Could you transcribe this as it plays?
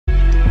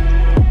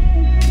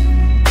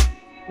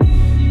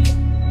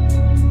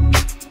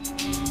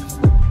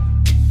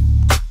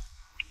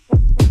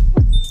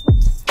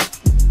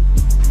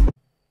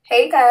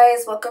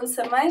guys, welcome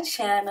to my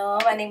channel.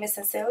 My name is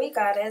Sincerely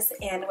Goddess,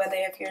 and whether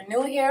if you're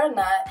new here or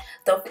not,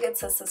 don't forget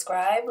to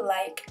subscribe,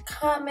 like,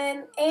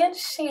 comment, and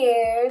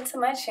share to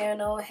my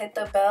channel. Hit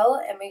the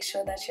bell and make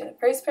sure that you're the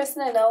first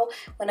person to know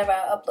whenever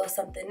I upload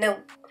something new.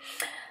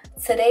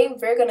 Today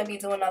we're going to be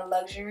doing a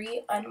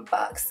luxury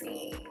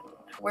unboxing.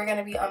 We're going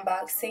to be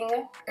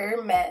unboxing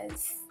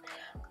Hermes.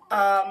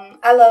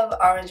 I love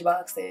orange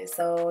boxes,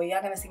 so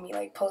y'all gonna see me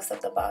like post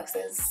up the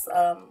boxes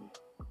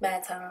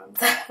mad times.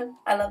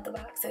 I love the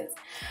boxes.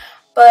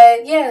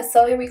 But yeah,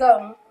 so here we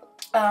go.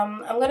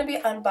 I'm gonna be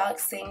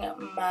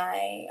unboxing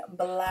my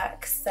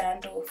black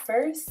sandal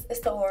first.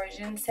 It's the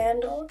Origin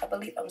sandal. I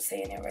believe I'm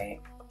saying it right.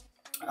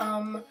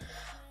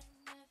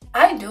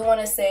 I do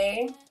want to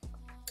say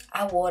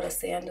I wore the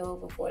sandal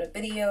before the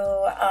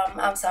video.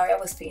 I'm sorry, I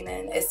was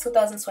fiending. It's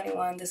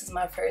 2021. This is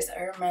my first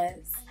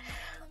Hermes.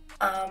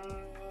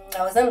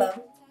 I was in love,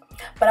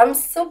 but I'm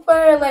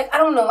super like, I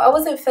don't know, I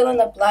wasn't feeling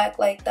the black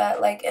like that.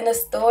 Like in the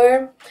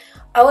store,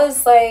 I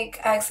was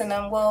like asking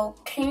them, well,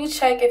 can you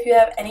check if you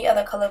have any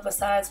other color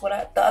besides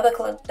the other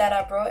color that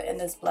I brought in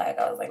this black?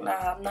 I was like,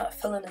 nah, I'm not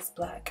feeling this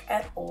black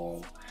at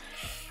all.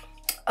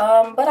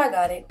 But I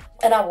got it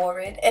and I wore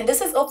it, and this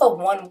is also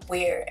one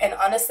wear, and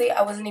honestly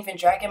I wasn't even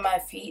dragging my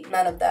feet,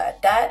 none of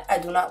that. That I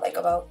do not like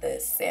about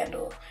this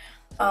sandal.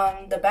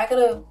 The back of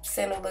the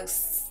sandal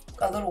looks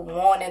a little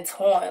worn and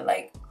torn.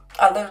 Like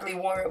I literally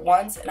wore it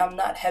once, and I'm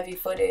not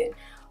heavy-footed.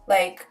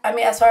 Like, I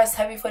mean, as far as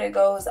heavy-footed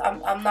goes,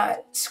 I'm not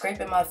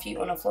scraping my feet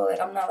on the floor.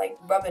 Like, I'm not like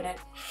rubbing it.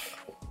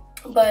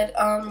 But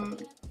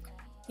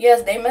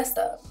yes, they messed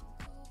up,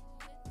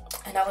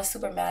 and I was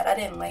super mad. I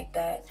didn't like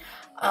that.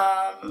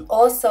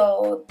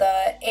 Also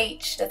the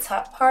H, the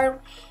top part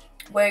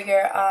where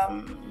you're I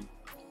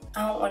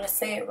don't want to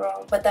say it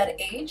wrong, but that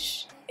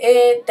H,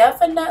 it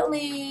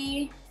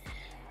definitely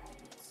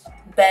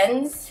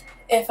bends,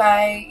 if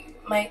I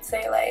might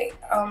say. Like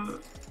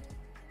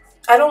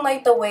I don't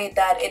like the way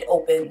that it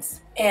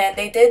opens, and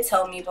they did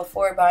tell me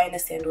before buying the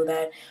sandal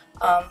that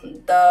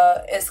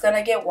it's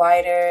gonna get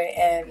wider,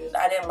 and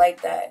I didn't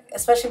like that,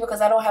 especially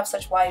because I don't have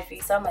such wide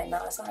feet. So I'm like,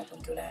 nah, it's not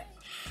gonna do that.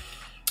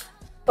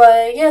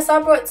 But yes,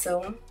 I brought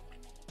two.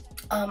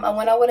 I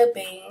went out with a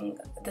bang.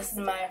 This is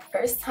my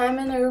first time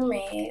in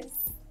Hermes.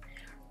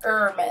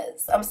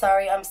 I'm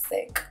sorry, I'm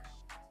sick.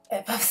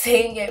 If I'm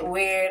saying it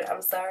weird,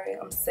 I'm sorry,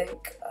 I'm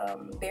sick.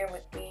 Bear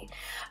with me.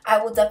 I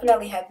will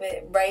definitely have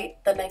it right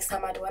the next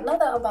time I do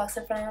another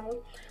unboxing for them,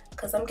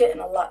 because I'm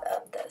getting a lot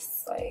of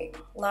this. Like,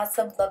 lots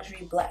of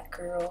luxury black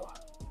girl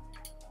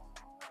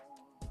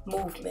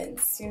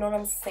movements. You know what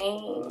I'm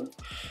saying?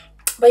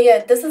 But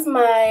yeah, this is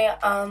my,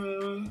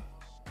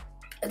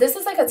 this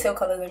is like a teal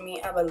color to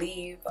me, I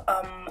believe.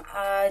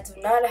 I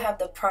do not have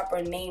the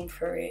proper name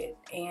for it,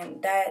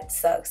 and that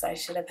sucks. I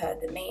should have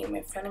had the name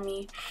in front of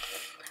me.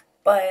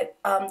 But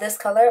this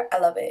color, I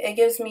love it. It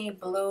gives me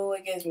blue,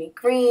 it gives me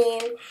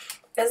green.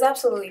 It's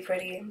absolutely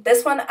pretty.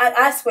 This one,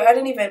 I swear, I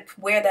didn't even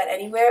wear that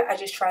anywhere. I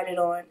just tried it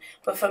on.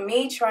 But for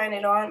me, trying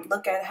it on,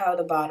 look at how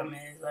the bottom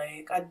is.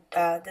 Like,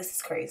 this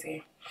is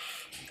crazy,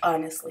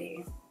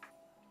 honestly.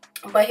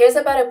 But here's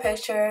a better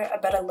picture, a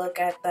better look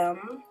at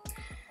them.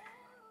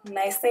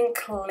 Nice and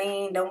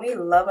clean. Don't we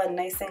love a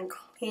nice and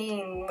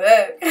clean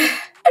look?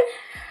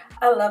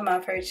 I love my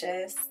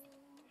purchase.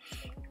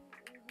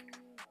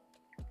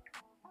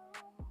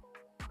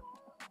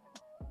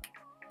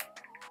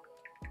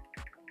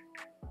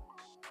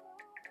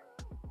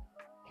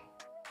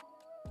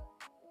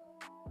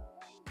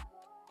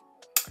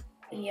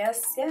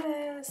 Yes,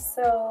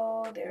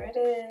 so there it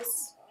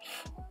is.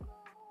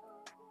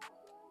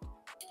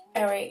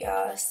 Alright,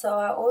 y'all, so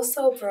I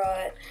also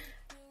brought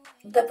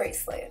the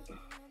bracelet.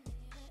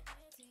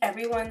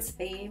 Everyone's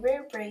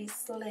favorite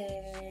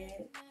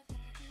bracelet.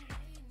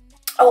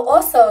 Oh,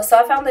 also, so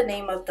I found the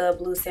name of the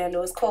blue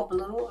sandal. It's called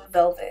Bleu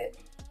Velvet.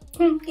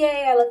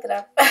 Yay, I looked it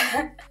up.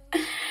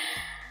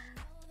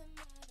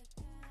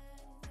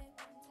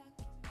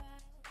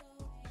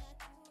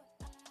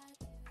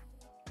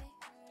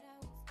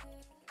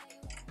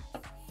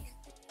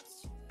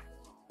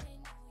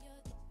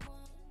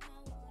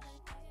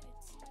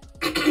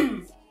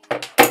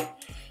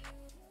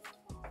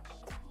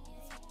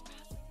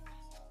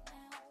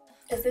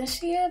 Isn't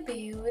she a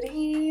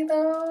beauty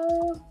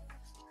though?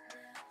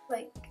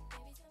 Like,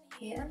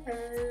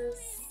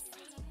 yes.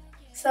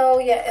 So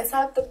yeah,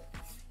 inside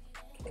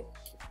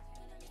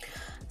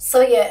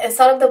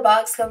of the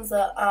box comes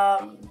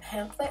a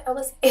pamphlet.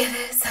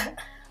 It is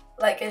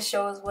like, it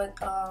shows what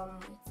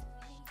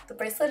the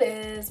bracelet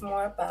is,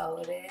 more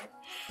about it.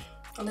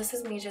 And this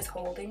is me just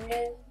holding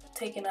it,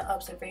 taking an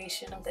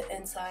observation of the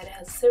inside. It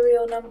has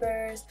serial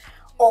numbers,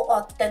 all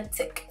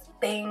authentic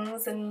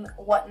things and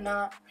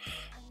whatnot.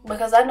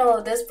 Because I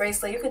know this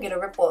bracelet, you could get a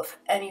rip-off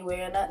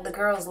anywhere. The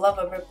girls love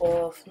a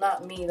rip-off.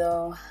 Not me,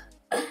 though.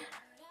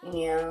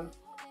 Yeah.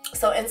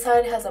 So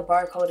inside has a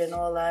barcode and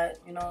all that.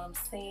 You know what I'm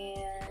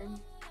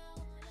saying?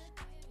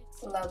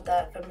 Love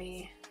that for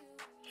me.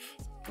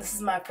 This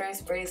is my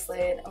first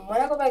bracelet. And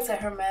when I go back to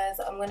Hermes,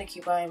 I'm going to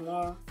keep buying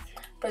more.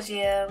 But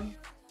yeah,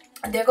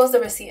 There goes the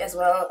receipt as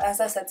well. As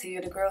I said to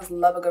you, the girls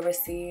love a good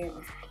receipt.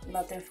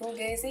 Nothing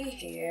fugazi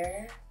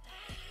here.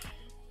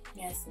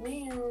 Yes,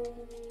 ma'am.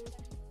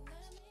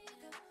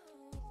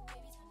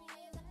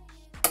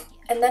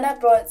 And then I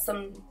brought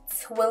some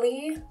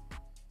Twilly.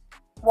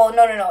 Well,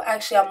 no.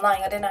 Actually, I'm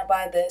lying. I did not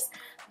buy this.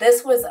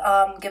 This was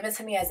given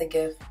to me as a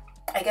gift.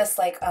 I guess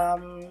like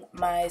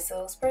my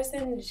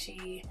salesperson,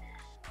 she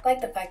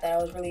liked the fact that I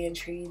was really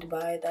intrigued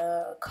by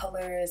the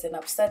colors and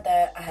upset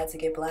that I had to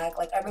get black.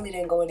 Like, I really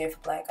didn't go in there for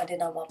black. I did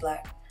not want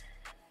black.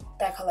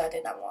 That color I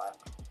did not want.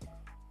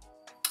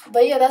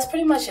 But yeah, that's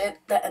pretty much it.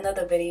 The end of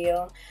the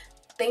video.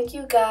 Thank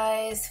you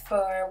guys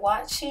for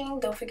watching.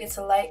 Don't forget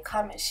to like,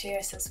 comment,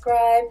 share,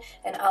 subscribe,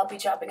 and I'll be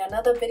dropping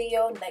another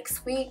video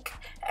next week.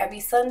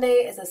 Every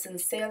Sunday is a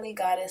Sincerely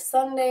Goddess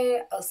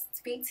Sunday. I'll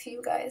speak to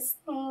you guys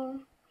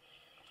soon.